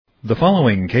The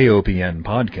following KOPN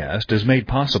podcast is made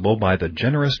possible by the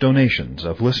generous donations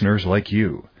of listeners like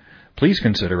you. Please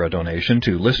consider a donation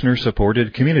to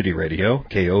listener-supported community radio,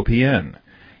 KOPN.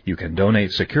 You can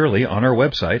donate securely on our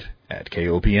website at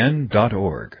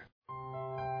kopn.org.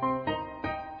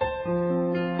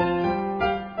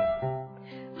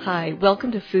 Hi,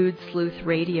 welcome to Food Sleuth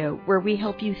Radio, where we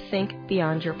help you think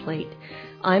beyond your plate.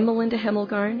 I'm Melinda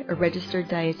Hemmelgarn, a registered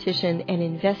dietitian and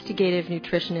investigative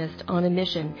nutritionist on a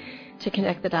mission to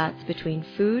connect the dots between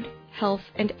food, health,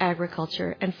 and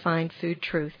agriculture and find food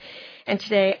truth. And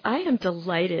today I am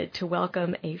delighted to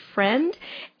welcome a friend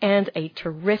and a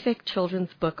terrific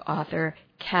children's book author,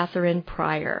 Catherine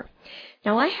Pryor.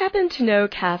 Now, I happen to know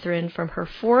Catherine from her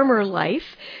former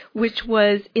life, which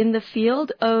was in the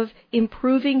field of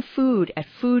improving food at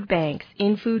food banks,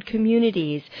 in food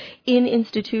communities, in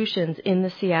institutions in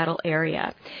the Seattle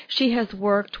area. She has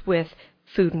worked with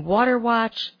Food and Water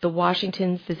Watch, the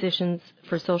Washington Physicians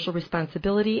for Social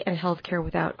Responsibility, and Healthcare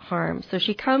Without Harm. So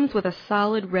she comes with a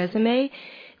solid resume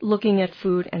looking at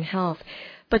food and health.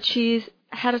 But she's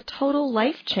had a total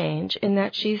life change in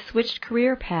that she's switched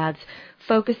career paths,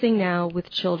 focusing now with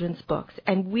children's books.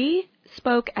 And we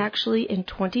spoke actually in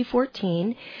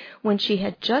 2014 when she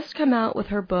had just come out with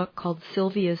her book called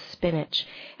Sylvia's Spinach.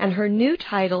 And her new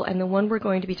title, and the one we're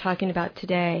going to be talking about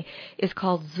today, is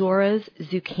called Zora's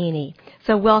Zucchini.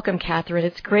 So welcome, Catherine.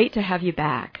 It's great to have you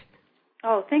back.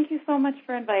 Oh, thank you so much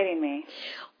for inviting me.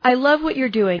 I love what you're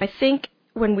doing. I think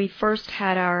when we first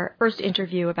had our first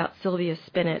interview about Sylvia's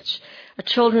Spinach, a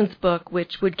children's book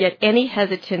which would get any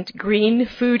hesitant green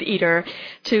food eater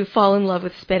to fall in love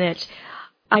with spinach,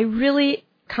 I really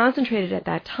concentrated at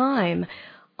that time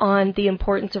on the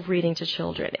importance of reading to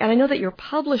children. And I know that your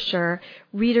publisher,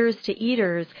 Readers to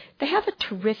Eaters, they have a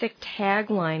terrific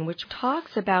tagline which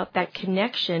talks about that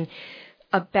connection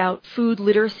about food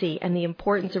literacy and the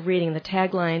importance of reading. The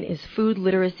tagline is Food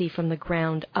Literacy from the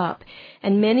Ground Up.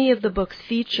 And many of the books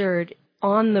featured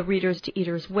on the Readers to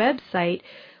Eaters website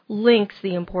links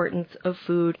the importance of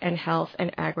food and health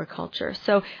and agriculture.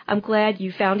 So I'm glad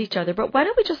you found each other. But why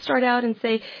don't we just start out and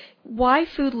say, why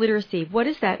food literacy? What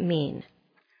does that mean?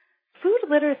 Food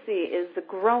literacy is a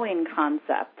growing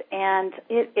concept, and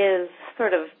it is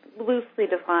sort of loosely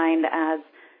defined as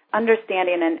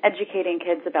understanding and educating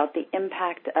kids about the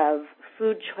impact of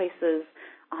food choices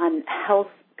on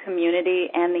health, community,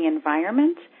 and the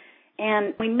environment.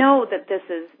 And we know that this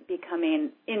is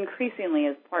becoming increasingly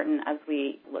important as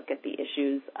we look at the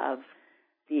issues of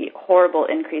the horrible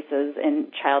increases in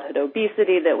childhood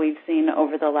obesity that we've seen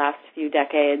over the last few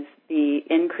decades, the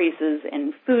increases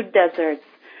in food deserts,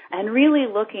 and really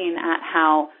looking at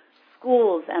how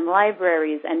schools and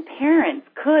libraries and parents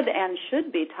could and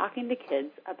should be talking to kids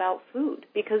about food,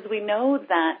 because we know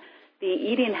that the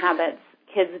eating habits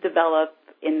kids develop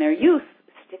in their youth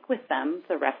stick with them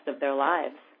the rest of their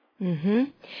lives. Mm-hmm.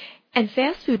 And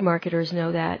fast food marketers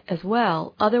know that as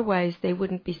well. Otherwise, they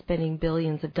wouldn't be spending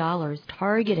billions of dollars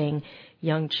targeting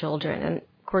young children. And,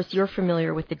 of course, you're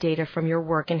familiar with the data from your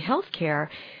work in healthcare.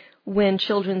 When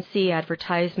children see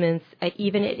advertisements,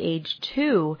 even at age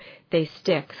 2, they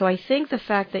stick. So I think the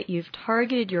fact that you've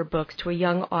targeted your books to a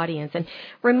young audience, and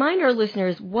remind our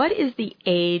listeners, what is the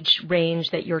age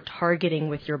range that you're targeting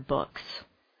with your books?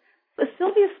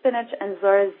 Sylvia's Spinach and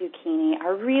Zora's Zucchini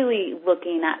are really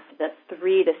looking at the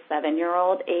 3 to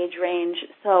 7-year-old age range,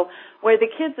 so where the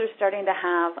kids are starting to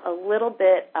have a little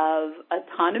bit of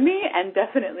autonomy and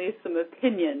definitely some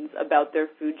opinions about their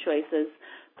food choices,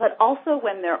 but also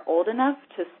when they're old enough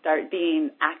to start being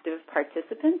active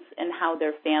participants in how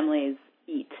their families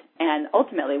eat and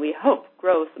ultimately, we hope,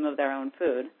 grow some of their own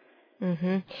food.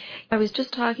 Mm-hmm. I was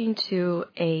just talking to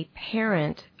a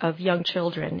parent of young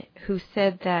children who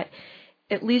said that,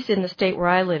 at least in the state where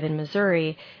I live in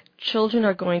Missouri, children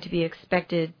are going to be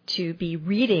expected to be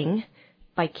reading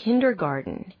by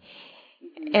kindergarten.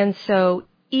 Mm-hmm. And so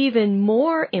even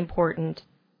more important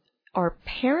are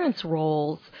parents'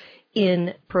 roles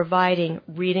in providing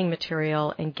reading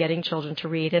material and getting children to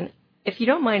read. And if you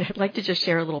don't mind, I'd like to just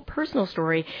share a little personal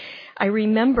story. I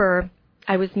remember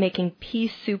I was making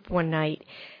pea soup one night,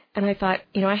 and I thought,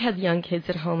 I had young kids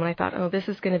at home, and I thought, oh, this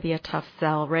is going to be a tough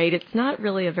sell, right? It's not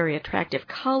really a very attractive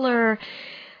color.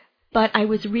 But I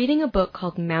was reading a book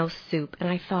called Mouse Soup, and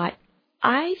I thought,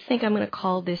 I think I'm going to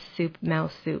call this soup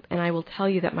Mouse Soup. And I will tell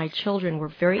you that my children were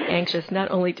very anxious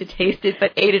not only to taste it,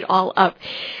 but ate it all up.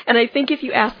 And I think if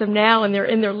you ask them now, and they're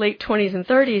in their late 20s and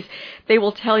 30s, they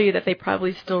will tell you that they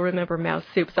probably still remember Mouse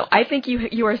Soup. So I think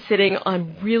you are sitting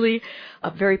on really a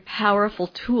very powerful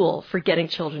tool for getting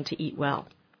children to eat well.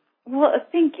 Well,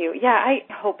 thank you. Yeah, I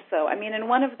hope so. I mean, and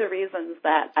one of the reasons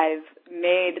that I've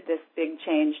made this big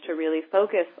change to really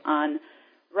focus on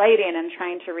writing and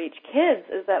trying to reach kids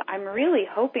is that I'm really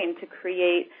hoping to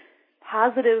create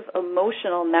positive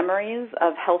emotional memories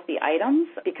of healthy items,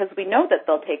 because we know that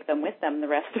they'll take them with them the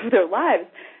rest of their lives.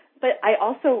 But I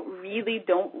also really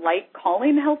don't like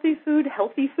calling healthy food.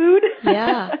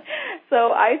 Yeah.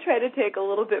 So I try to take a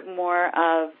little bit more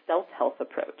of self-health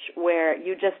approach, where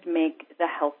you just make the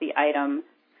healthy item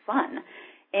fun.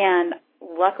 And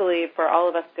luckily for all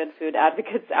of us good food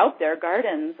advocates out there,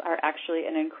 gardens are actually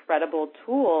an incredible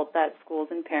tool that schools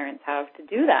and parents have to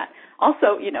do that.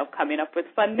 Also, coming up with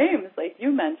fun names like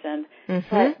you mentioned. Mm-hmm.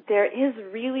 But there is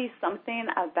really something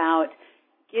about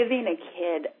giving a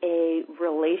kid a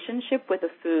relationship with the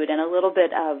food and a little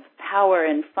bit of power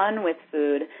and fun with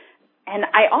food. And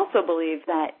I also believe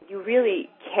that you really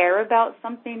care about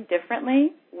something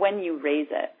differently when you raise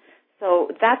it. So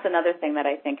that's another thing that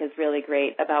I think is really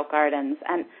great about gardens.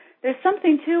 And there's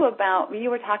something, too, about, you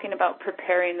were talking about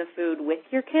preparing the food with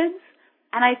your kids,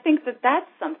 and I think that that's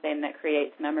something that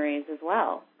creates memories as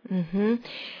well. Mm-hmm.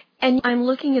 And I'm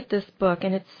looking at this book,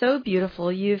 and it's so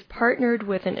beautiful. You've partnered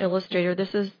with an illustrator.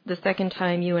 This is the second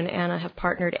time you and Anna have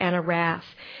partnered, Anna Raff.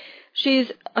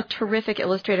 She's a terrific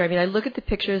illustrator. I mean, I look at the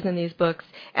pictures in these books,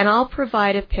 and I'll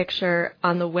provide a picture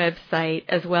on the website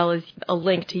as well as a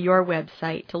link to your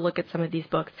website to look at some of these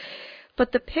books.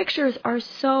 But the pictures are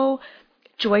so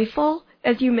joyful,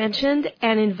 as you mentioned,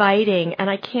 and inviting, and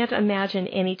I can't imagine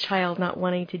any child not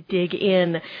wanting to dig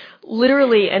in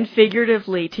literally and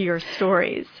figuratively to your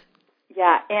stories.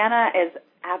 Yeah, Anna is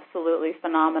absolutely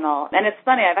phenomenal. And it's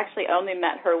funny, I've actually only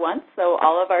met her once, so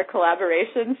all of our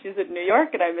collaborations, she's in New York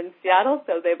and I'm in Seattle,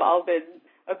 so they've all been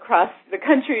across the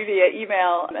country via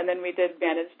email, and then we did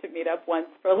manage to meet up once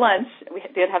for lunch. We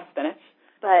did have spinach.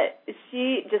 But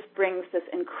she just brings this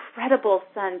incredible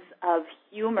sense of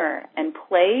humor and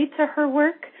play to her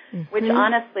work, which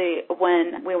honestly,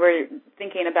 when we were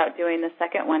thinking about doing the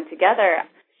second one together,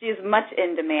 she's much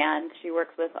in demand. She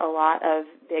works with a lot of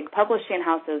big publishing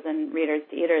houses, and Readers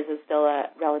to Eaters is still a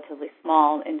relatively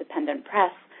small independent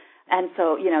press. And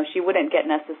so, she wouldn't get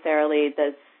necessarily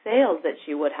the sales that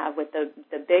she would have with the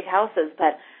big houses.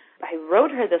 But I wrote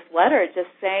her this letter just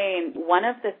saying one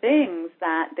of the things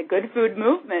that the good food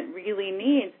movement really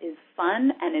needs is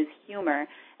fun and is humor.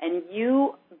 And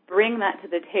you bring that to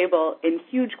the table in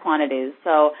huge quantities.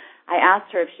 So I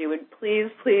asked her if she would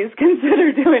please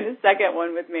consider doing a second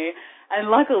one with me, and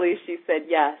luckily she said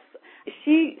yes.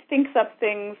 She thinks up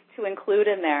things to include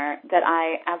in there that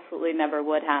I absolutely never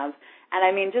would have. And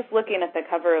I mean, just looking at the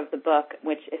cover of the book,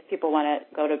 which if people want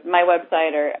to go to my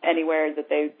website or anywhere that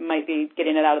they might be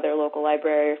getting it out of their local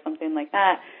library or something like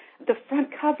that, the front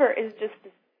cover is just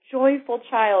this joyful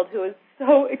child who is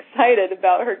so excited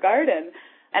about her garden.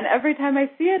 And every time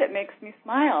I see it, it makes me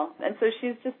smile. And so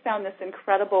she's just found this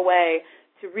incredible way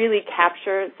to really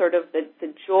capture sort of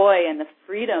the joy and the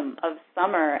freedom of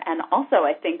summer, and also,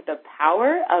 I think, the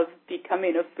power of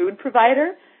becoming a food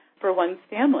provider for one's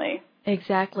family.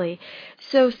 Exactly.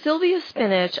 So Sylvia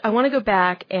Spinach, I want to go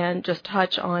back and just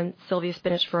touch on Sylvia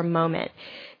Spinach for a moment,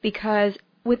 because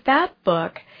with that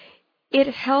book, it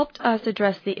helped us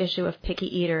address the issue of picky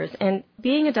eaters. And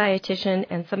being a dietitian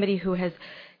and somebody who has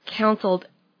counseled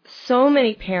so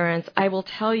many parents, I will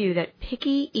tell you that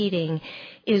picky eating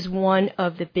is one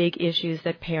of the big issues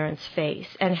that parents face.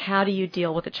 And how do you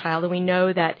deal with a child? And we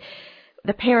know that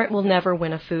the parent will never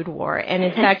win a food war. And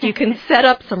in fact, you can set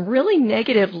up some really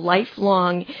negative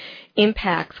lifelong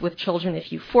impacts with children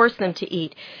if you force them to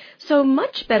eat. So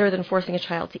much better than forcing a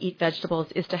child to eat vegetables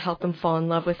is to help them fall in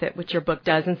love with it, which your book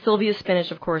does. And Sylvia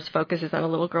Spinach, of course, focuses on a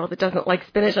little girl that doesn't like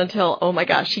spinach until, oh my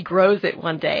gosh, she grows it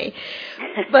one day.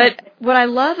 But what I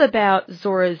love about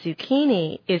Zora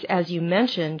Zucchini is, as you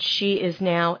mentioned, she is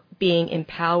now being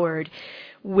empowered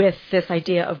with this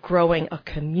idea of growing a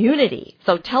community.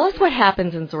 So tell us what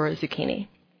happens in Zora Zucchini.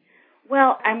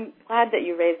 Well, I'm glad that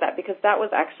you raised that, because that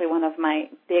was actually one of my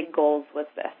big goals with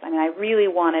this. I mean, I really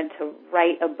wanted to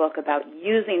write a book about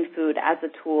using food as a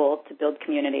tool to build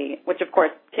community, which, of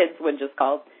course, kids would just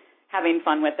call having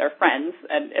fun with their friends.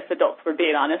 And if adults were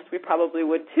being honest, we probably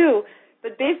would too.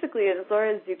 But basically, in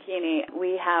Zora Zucchini,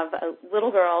 we have a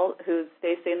little girl who's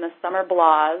facing the summer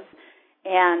blahs,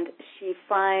 and she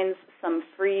finds some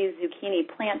free zucchini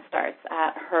plant starts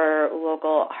at her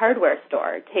local hardware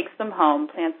store, takes them home,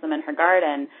 plants them in her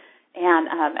garden, and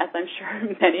as I'm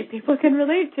sure many people can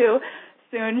relate to,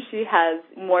 soon she has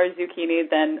more zucchini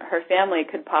than her family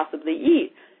could possibly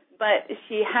eat. But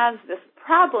she has this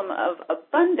problem of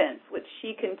abundance, which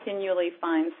she continually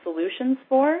finds solutions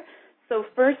for. So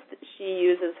first she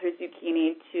uses her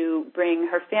zucchini to bring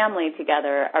her family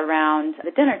together around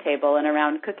the dinner table and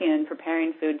around cooking and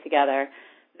preparing food together.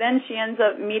 Then she ends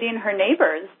up meeting her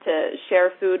neighbors to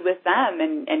share food with them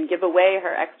and give away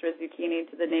her extra zucchini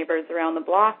to the neighbors around the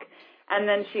block. And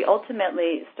then she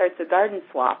ultimately starts a garden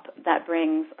swap that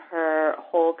brings her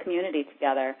whole community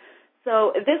together.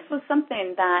 So this was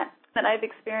something that I've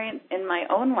experienced in my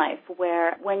own life,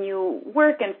 where when you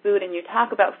work in food and you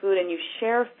talk about food and you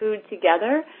share food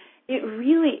together, it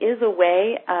really is a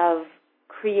way of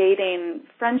creating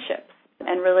friendships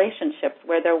and relationships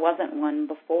where there wasn't one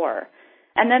before.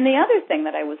 And then the other thing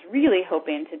that I was really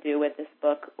hoping to do with this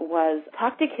book was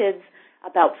talk to kids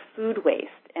about food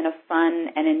waste in a fun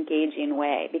and engaging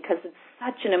way, because it's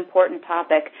such an important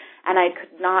topic, and I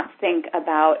could not think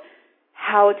about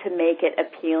how to make it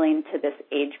appealing to this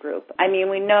age group. I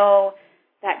mean, we know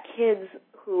that kids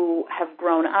who have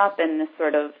grown up in this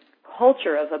sort of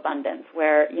culture of abundance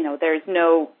where, you know, there's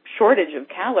no shortage of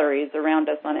calories around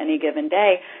us on any given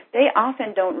day, they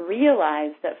often don't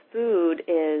realize that food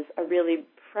is a really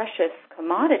precious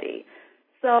commodity.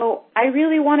 So I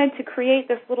really wanted to create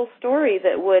this little story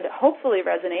that would hopefully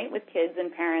resonate with kids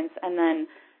and parents and then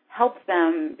help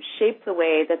them shape the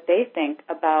way that they think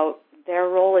about their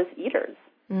role as eaters.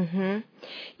 Mm-hmm.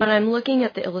 But I'm looking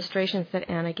at the illustrations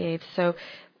that Anna gave. So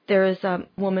there is a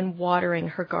woman watering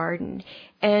her garden.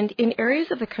 And in areas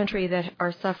of the country that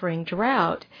are suffering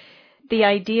drought, the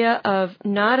idea of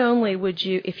not only would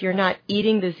you, if you're not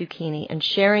eating the zucchini and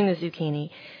sharing the zucchini,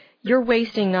 you're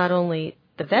wasting not only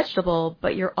the vegetable,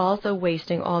 but you're also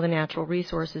wasting all the natural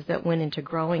resources that went into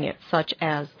growing it, such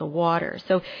as the water.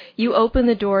 So you open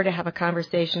the door to have a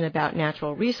conversation about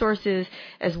natural resources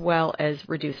as well as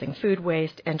reducing food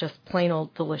waste and just plain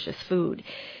old delicious food.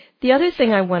 The other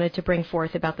thing I wanted to bring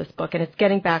forth about this book, and it's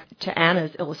getting back to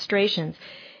Anna's illustrations,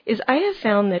 is I have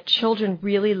found that children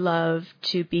really love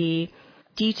to be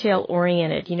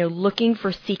detail-oriented, you know, looking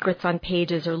for secrets on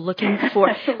pages or looking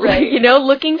for, right. you know,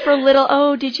 looking for little,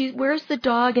 where's the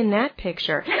dog in that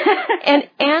picture? And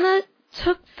Anna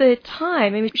took the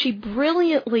time, I mean, she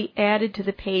brilliantly added to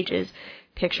the pages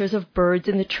pictures of birds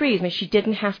in the trees. I mean, she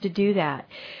didn't have to do that.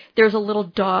 There's a little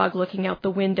dog looking out the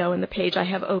window in the page I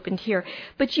have opened here.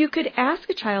 But you could ask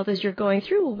a child as you're going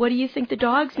through, well, what do you think the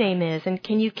dog's name is? And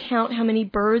can you count how many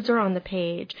birds are on the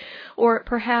page? Or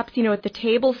perhaps, you know, at the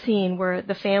table scene where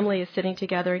the family is sitting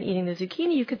together and eating the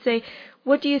zucchini, you could say,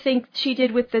 what do you think she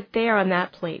did with it there on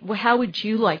that plate? Well, how would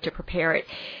you like to prepare it?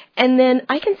 And then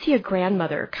I can see a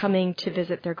grandmother coming to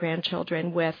visit their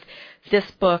grandchildren with this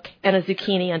book and a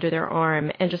zucchini under their arm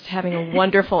and just having a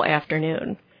wonderful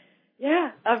afternoon.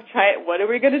 Yeah, I'm trying. What are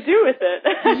we going to do with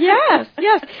it?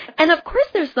 Yes. And of course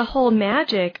there's the whole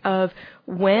magic of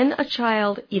when a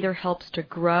child either helps to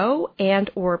grow and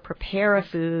or prepare a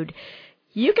food,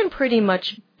 you can pretty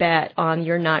much bet on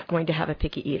you're not going to have a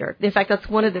picky eater. In fact, that's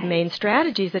one of the main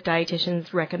strategies that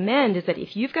dietitians recommend, is that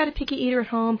if you've got a picky eater at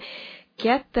home,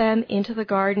 get them into the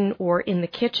garden or in the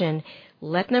kitchen,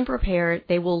 let them prepare it.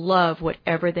 They will love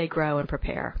whatever they grow and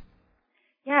prepare.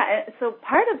 Yeah, so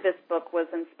part of this book was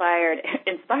inspired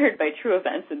by true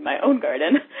events in my own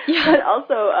garden, but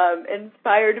also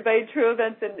inspired by true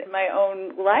events in my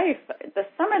own life. The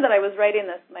summer that I was writing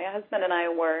this, my husband and I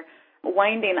were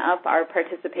winding up our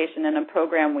participation in a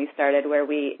program we started where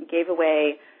we gave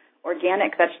away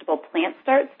organic vegetable plant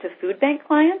starts to food bank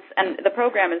clients, and the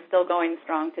program is still going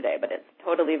strong today, but it's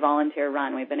totally volunteer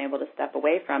run. We've been able to step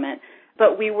away from it.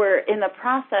 But we were in the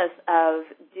process of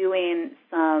doing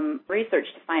some research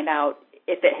to find out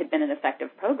if it had been an effective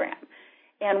program.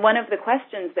 And one of the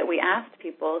questions that we asked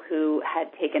people who had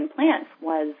taken plants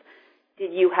was,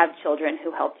 did you have children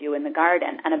who helped you in the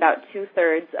garden? And about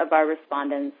 2/3 of our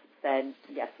respondents said,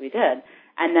 yes, we did.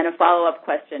 And then a follow-up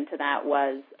question to that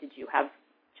was, did you have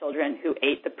children who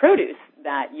ate the produce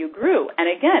that you grew? And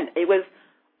again, it was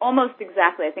almost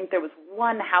exactly. I think there was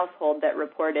one household that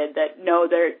reported that, no,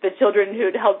 the children who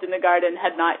had helped in the garden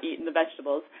had not eaten the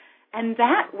vegetables. And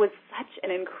that was such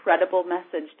an incredible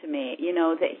message to me, you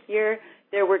know, that here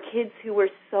there were kids who were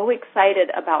so excited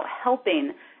about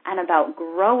helping and about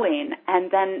growing,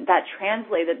 and then that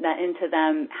translated that into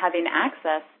them having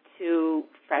access to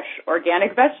fresh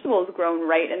organic vegetables grown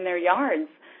right in their yards.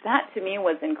 That, to me,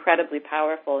 was incredibly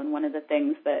powerful, and one of the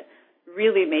things that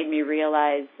really made me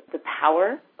realize the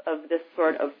power of this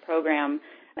sort of program.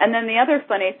 And then the other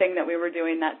funny thing that we were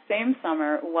doing that same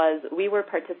summer was we were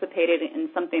participating in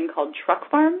something called Truck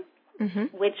Farm,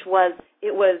 which was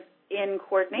in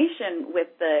coordination with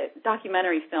the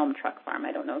documentary film Truck Farm.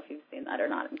 I don't know if you've seen that or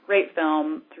not. Great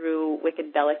film through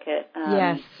Wicked Delicate.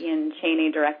 Yes. Ian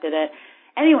Chaney directed it.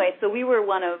 Anyway, so we were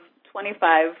one of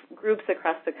 25 groups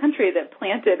across the country that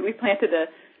we planted a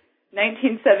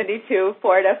 1972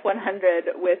 Ford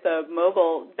F-100 with a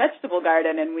mobile vegetable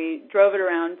garden, and we drove it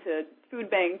around to food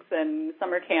banks and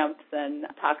summer camps and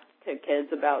talked to kids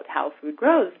about how food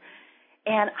grows.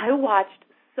 And I watched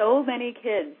so many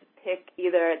kids pick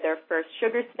either their first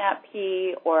sugar snap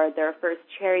pea or their first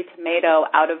cherry tomato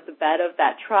out of the bed of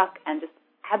that truck and just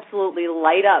absolutely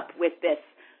light up with this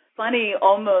funny,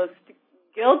 almost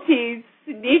guilty,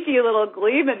 sneaky little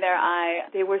gleam in their eye.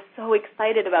 They were so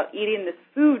excited about eating this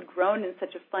food grown in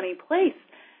such a funny place.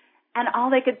 And all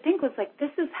they could think was like,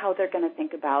 this is how they're going to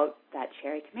think about that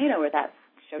cherry tomato or that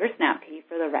sugar snap pea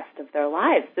for the rest of their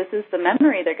lives. This is the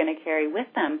memory they're going to carry with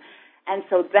them. And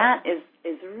so that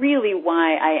is really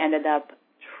why I ended up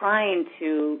trying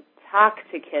to talk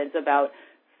to kids about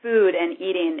food and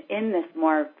eating in this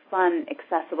more fun,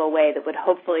 accessible way that would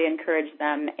hopefully encourage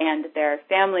them and their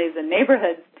families and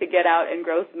neighborhoods to get out and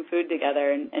grow some food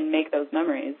together and make those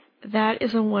memories. That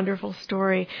is a wonderful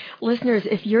story. Listeners,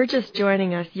 if you're just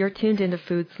joining us, you're tuned into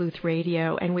Food Sleuth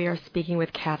Radio, and we are speaking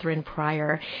with Catherine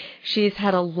Pryor. She's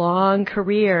had a long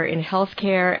career in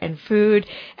healthcare and food,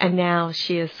 and now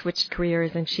she has switched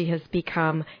careers and she has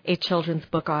become a children's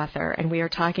book author. And we are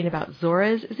talking about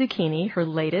Zora's Zucchini, her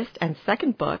latest and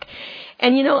second book.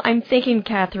 And, you know, I'm thinking,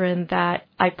 Catherine, that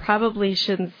I probably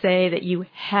shouldn't say that you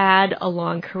had a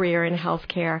long career in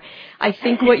healthcare. I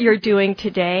think what you're doing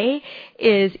today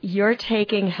is you're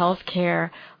taking healthcare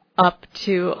up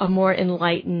to a more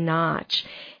enlightened notch.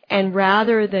 And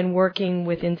rather than working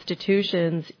with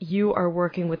institutions, you are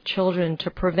working with children to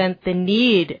prevent the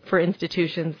need for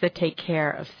institutions that take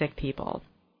care of sick people.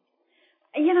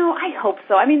 You know, I hope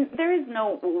so. I mean, there is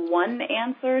no one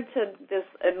answer to this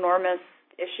enormous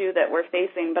issue that we're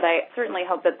facing, but I certainly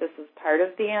hope that this is part of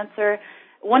the answer.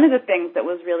 One of the things that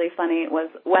was really funny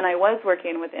was when I was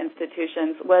working with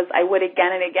institutions was I would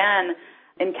again and again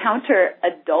encounter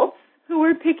adults who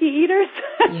were picky eaters.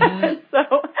 Yeah.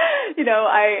 So, you know,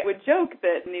 I would joke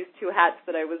that in these two hats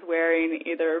that I was wearing,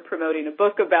 either promoting a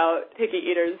book about picky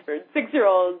eaters for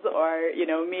 6-year-olds or, you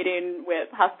know, meeting with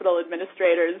hospital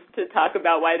administrators to talk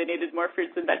about why they needed more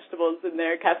fruits and vegetables in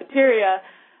their cafeteria,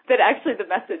 that actually the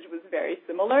message was very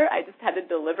similar. I just had to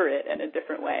deliver it in a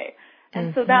different way.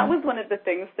 And so that was one of the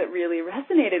things that really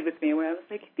resonated with me, where I was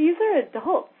like, these are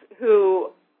adults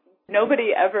who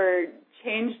nobody ever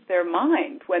changed their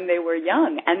mind when they were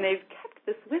young, and they've kept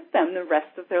this with them the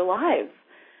rest of their lives.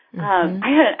 I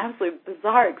had an absolutely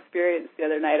bizarre experience the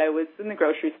other night. I was in the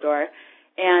grocery store,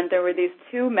 and there were these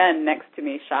two men next to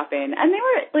me shopping, and they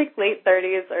were like late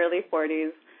 30s, early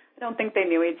 40s. I don't think they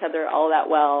knew each other all that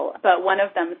well, but one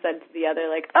of them said to the other,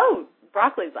 like, oh,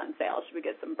 broccoli's on sale. Should we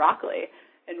get some broccoli?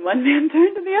 And one man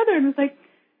turned to the other and was like,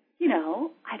 you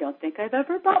know, I don't think I've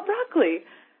ever bought broccoli.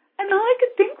 And all I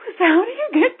could think was, how do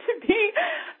you get to be,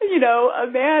 you know, a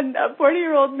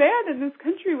 40-year-old man in this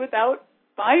country without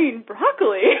buying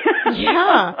broccoli?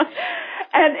 Yeah.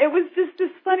 And it was just this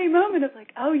funny moment of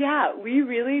like, oh, yeah, we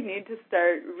really need to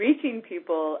start reaching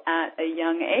people at a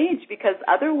young age, because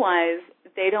otherwise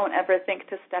they don't ever think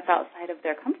to step outside of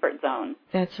their comfort zone.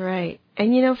 That's right.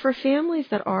 And, you know, for families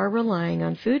that are relying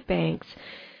on food banks,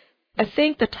 I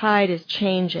think the tide is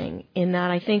changing in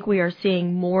that I think we are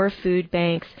seeing more food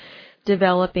banks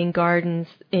developing gardens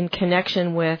in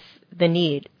connection with the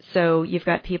need. So you've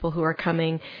got people who are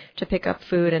coming to pick up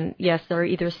food, and yes, there are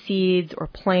either seeds or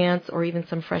plants or even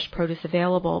some fresh produce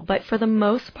available. But for the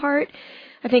most part,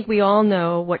 I think we all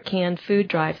know what canned food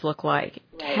drives look like.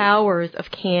 Right. Towers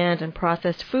of canned and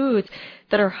processed foods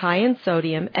that are high in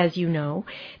sodium, as you know,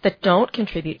 that don't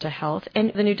contribute to health.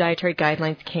 And the new dietary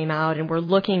guidelines came out, and we're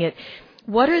looking at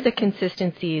what are the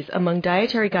consistencies among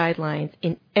dietary guidelines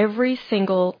in every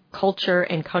single culture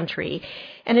and country.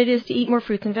 And it is to eat more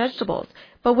fruits and vegetables.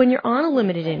 But when you're on a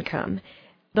limited income,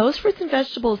 those fruits and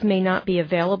vegetables may not be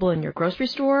available in your grocery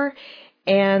store,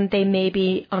 and they may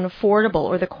be unaffordable,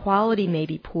 or the quality may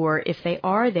be poor if they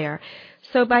are there.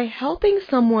 So by helping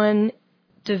someone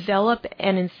develop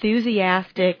an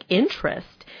enthusiastic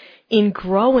interest in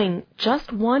growing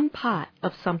just one pot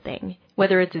of something,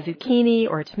 whether it's a zucchini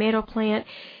or a tomato plant,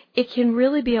 it can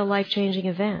really be a life-changing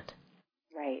event.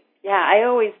 Right. Yeah, I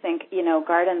always think, you know,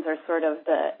 gardens are sort of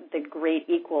the great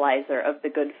equalizer of the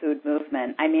good food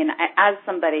movement. I mean, as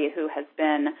somebody who has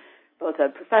been both a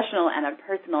professional and a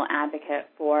personal advocate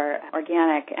for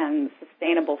organic and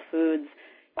sustainable foods,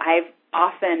 I've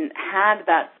often had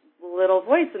that little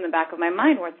voice in the back of my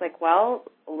mind where it's like, well,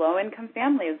 low-income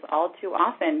families all too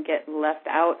often get left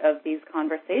out of these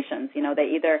conversations. You know,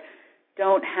 they either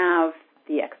don't have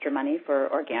the extra money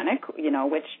for organic, you know,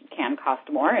 which can cost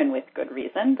more, and with good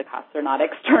reason. The costs are not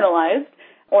externalized.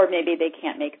 or maybe they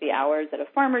can't make the hours at a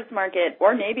farmer's market,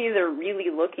 or maybe they're really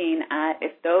looking at,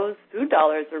 if those food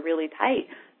dollars are really tight,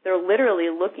 they're literally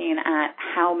looking at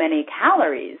how many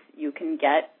calories you can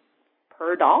get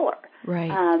per dollar.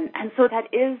 Right. And so that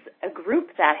is a group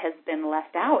that has been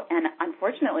left out, and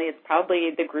unfortunately it's probably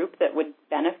the group that would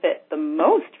benefit the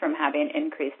most from having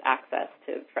increased access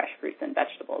to fresh fruits and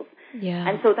vegetables. Yeah.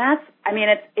 And so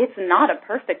it's not a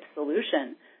perfect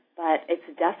solution, but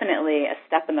it's definitely a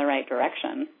step in the right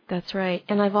direction. That's right.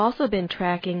 And I've also been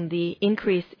tracking the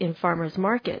increase in farmers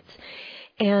markets.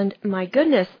 And my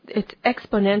goodness, it's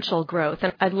exponential growth.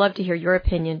 And I'd love to hear your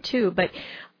opinion too, but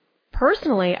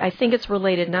personally, I think it's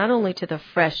related not only to the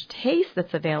fresh taste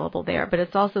that's available there, but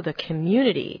it's also the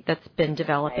community that's been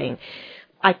developing.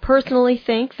 I personally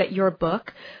think that your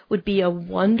book would be a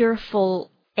wonderful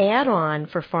add-on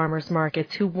for farmers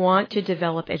markets who want to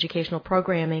develop educational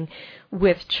programming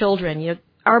with children. You know,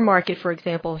 our market, for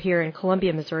example, here in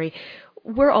Columbia, Missouri,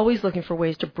 we're always looking for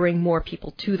ways to bring more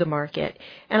people to the market.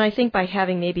 And I think by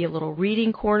having maybe a little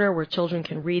reading corner where children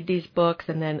can read these books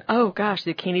and then, oh gosh,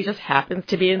 zucchini just happens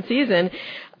to be in season,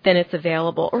 then it's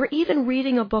available. Or even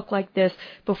reading a book like this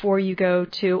before you go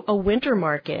to a winter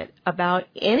market about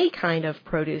any kind of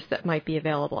produce that might be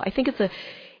available. I think it's a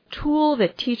tool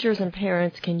that teachers and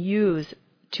parents can use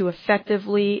to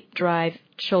effectively drive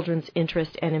children's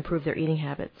interest and improve their eating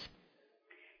habits.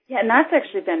 Yeah, and that's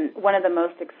actually been one of the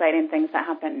most exciting things that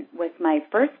happened with my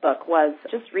first book was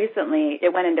just recently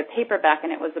it went into paperback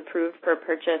and it was approved for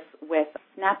purchase with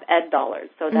SNAP Ed dollars.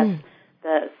 So that's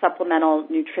the Supplemental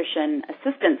Nutrition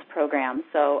Assistance Program.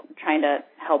 So trying to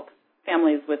help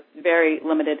families with very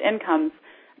limited incomes,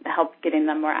 help getting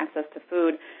them more access to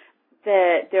food.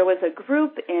 There was a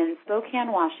group in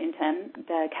Spokane, Washington,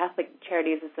 the Catholic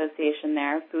Charities Association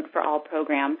there, Food for All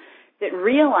program, that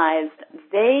realized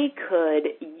they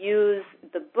could use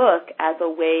the book as a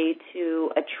way to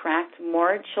attract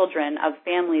more children of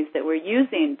families that were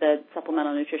using the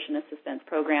Supplemental Nutrition Assistance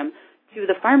Program to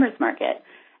the farmers market.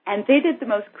 And they did the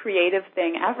most creative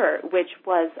thing ever, which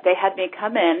was they had me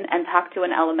come in and talk to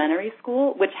an elementary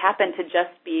school, which happened to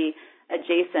just be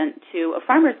adjacent to a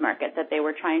farmer's market that they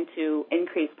were trying to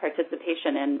increase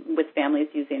participation in with families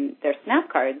using their SNAP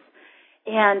cards.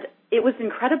 And it was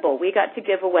incredible. We got to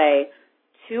give away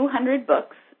 200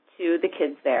 books to the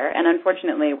kids there. And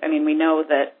unfortunately, we know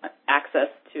that access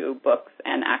to books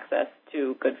and access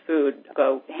to good food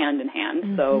go hand in hand.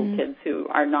 Mm-hmm. So kids who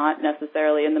are not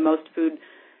necessarily in the most food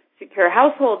secure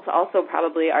households also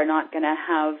probably are not going to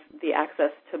have the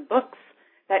access to books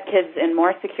that kids in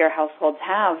more secure households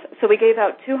have. So we gave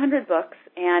out 200 books,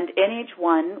 and in each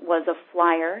one was a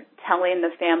flyer telling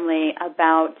the family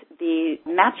about the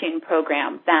matching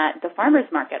program that the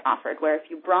farmers market offered, where if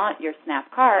you brought your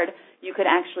SNAP card, you could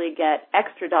actually get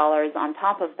extra dollars on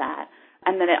top of that.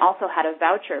 And then it also had a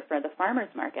voucher for the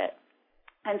farmers market.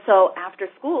 And so after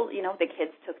school, the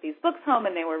kids took these books home,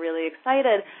 and they were really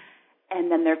excited. And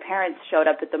then their parents showed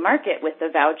up at the market with the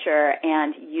voucher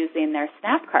and using their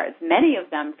SNAP cards, many of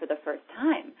them for the first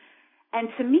time. And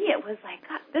to me, it was like,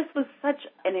 God, this was such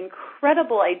an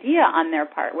incredible idea on their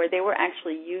part, where they were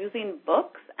actually using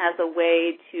books as a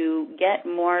way to get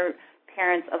more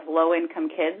parents of low-income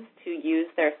kids to use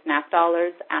their SNAP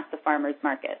dollars at the farmer's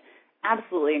market.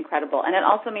 Absolutely incredible. And it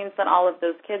also means that all of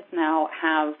those kids now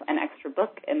have an extra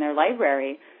book in their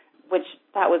library, which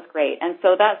that was great. And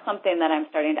so that's something that I'm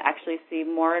starting to actually see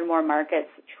more and more markets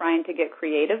trying to get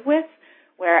creative with,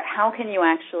 where how can you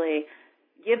actually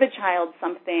give a child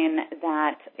something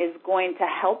that is going to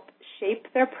help shape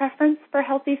their preference for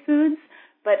healthy foods,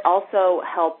 but also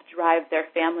help drive their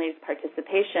family's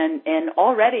participation in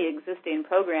already existing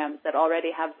programs that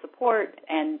already have support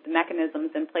and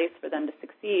mechanisms in place for them to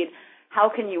succeed. How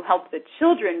can you help the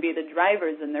children be the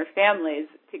drivers in their families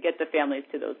to get the families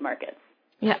to those markets?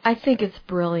 Yeah, I think it's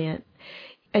brilliant.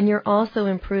 And you're also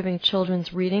improving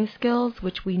children's reading skills,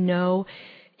 which we know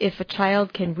if a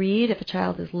child can read, if a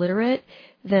child is literate,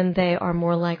 then they are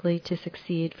more likely to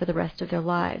succeed for the rest of their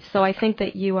lives. So I think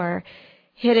that you are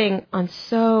hitting on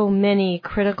so many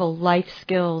critical life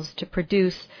skills to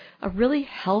produce a really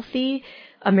healthy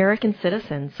American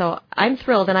citizen. So I'm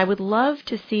thrilled, and I would love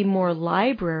to see more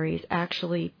libraries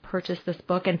actually purchase this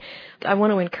book. And I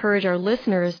want to encourage our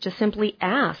listeners to simply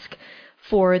ask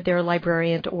for their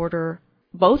librarian to order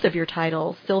both of your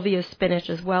titles, Sylvia's Spinach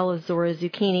as well as Zora's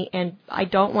Zucchini. And I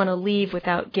don't want to leave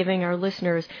without giving our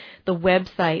listeners the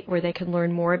website where they can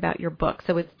learn more about your book.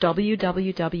 So it's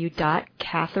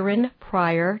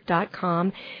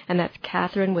www.KatherinePryor.com, and that's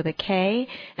Catherine with a K,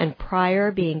 and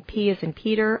Pryor being P as in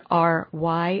Peter,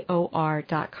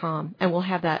 RYOR.com. And we'll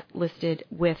have that listed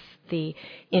with the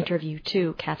interview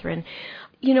too, Catherine.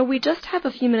 we just have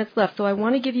a few minutes left, so I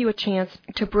want to give you a chance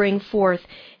to bring forth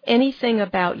anything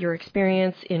about your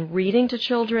experience in reading to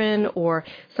children or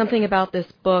something about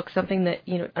this book, something that,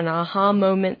 an aha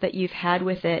moment that you've had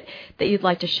with it that you'd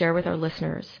like to share with our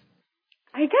listeners.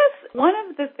 I guess one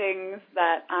of the things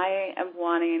that I am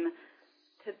wanting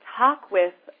to talk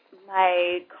with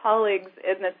my colleagues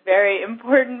in this very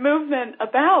important movement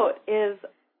about is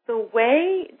the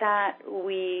way that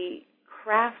we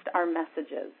craft our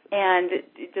messages, and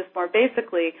just more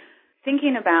basically,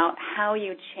 thinking about how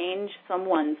you change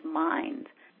someone's mind.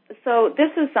 So this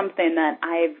is something that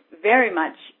I've very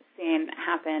much seen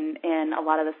happen in a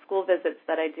lot of the school visits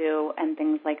that I do and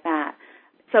things like that.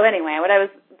 So anyway,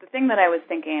 the thing that I was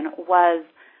thinking was,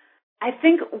 I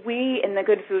think we in the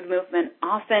Good Food movement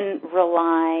often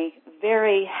rely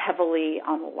very heavily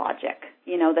on logic.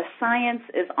 The science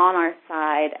is on our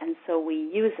side, and so we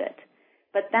use it.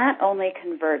 But that only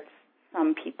converts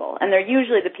some people, and they're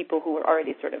usually the people who are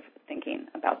already sort of thinking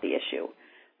about the issue.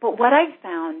 But what I've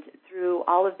found through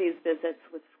all of these visits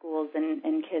with schools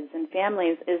and kids and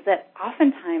families is that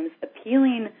oftentimes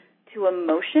appealing to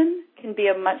emotion can be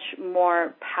a much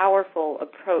more powerful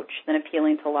approach than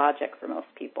appealing to logic for most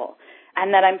people.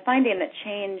 And that I'm finding that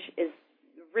change is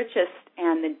the richest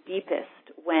and the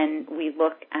deepest when we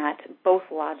look at both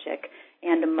logic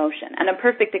and emotion. And a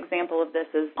perfect example of this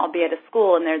is I'll be at a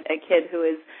school and there's a kid who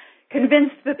is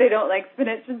convinced that they don't like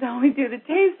spinach until we do the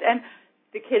taste, and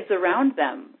the kids around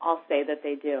them all say that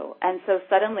they do. And so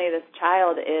suddenly this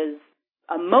child is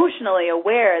emotionally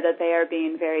aware that they are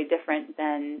being very different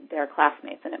than their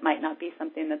classmates, and it might not be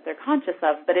something that they're conscious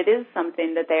of, but it is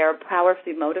something that they are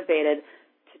powerfully motivated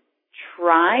to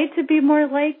try to be more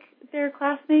like their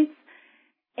classmates.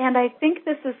 And I think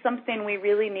this is something we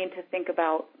really need to think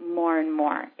about more and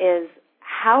more, is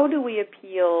how do we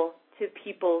appeal to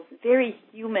people's very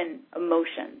human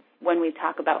emotions when we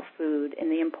talk about food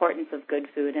and the importance of good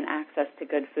food and access to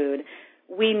good food.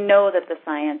 We know that the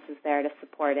science is there to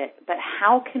support it, but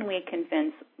how can we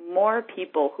convince more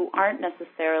people who aren't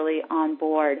necessarily on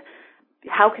board?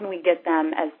 How can we get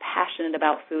them as passionate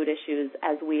about food issues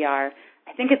as we are?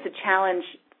 I think it's a challenge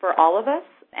for all of us,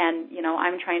 and,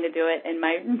 I'm trying to do it in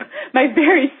my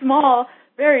very small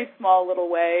little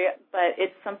way, but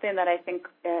it's something that I think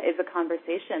is a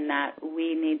conversation that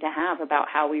we need to have about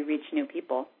how we reach new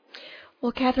people.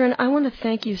 Well, Catherine, I want to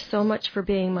thank you so much for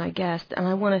being my guest, and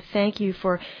I want to thank you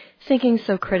for thinking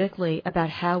so critically about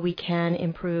how we can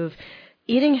improve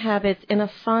eating habits in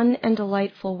a fun and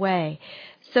delightful way.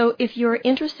 So if you're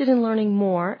interested in learning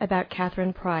more about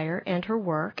Catherine Pryor and her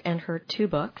work and her 2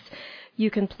 books, you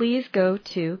can please go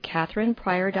to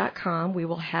CatherinePryor.com. We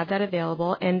will have that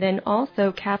available. And then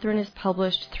also, Catherine is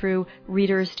published through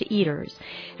Readers to Eaters,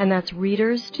 and that's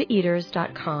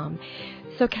readerstoeaters.com.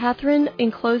 So, Catherine, in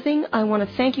closing, I want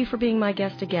to thank you for being my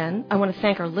guest again. I want to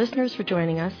thank our listeners for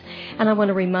joining us, and I want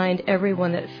to remind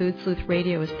everyone that Food Sleuth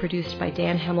Radio is produced by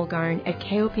Dan Hemmelgarn at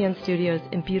KOPN Studios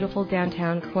in beautiful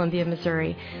downtown Columbia,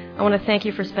 Missouri. I want to thank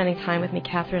you for spending time with me,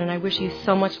 Catherine, and I wish you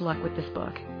so much luck with this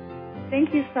book.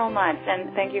 Thank you so much,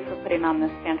 and thank you for putting on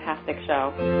this fantastic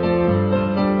show.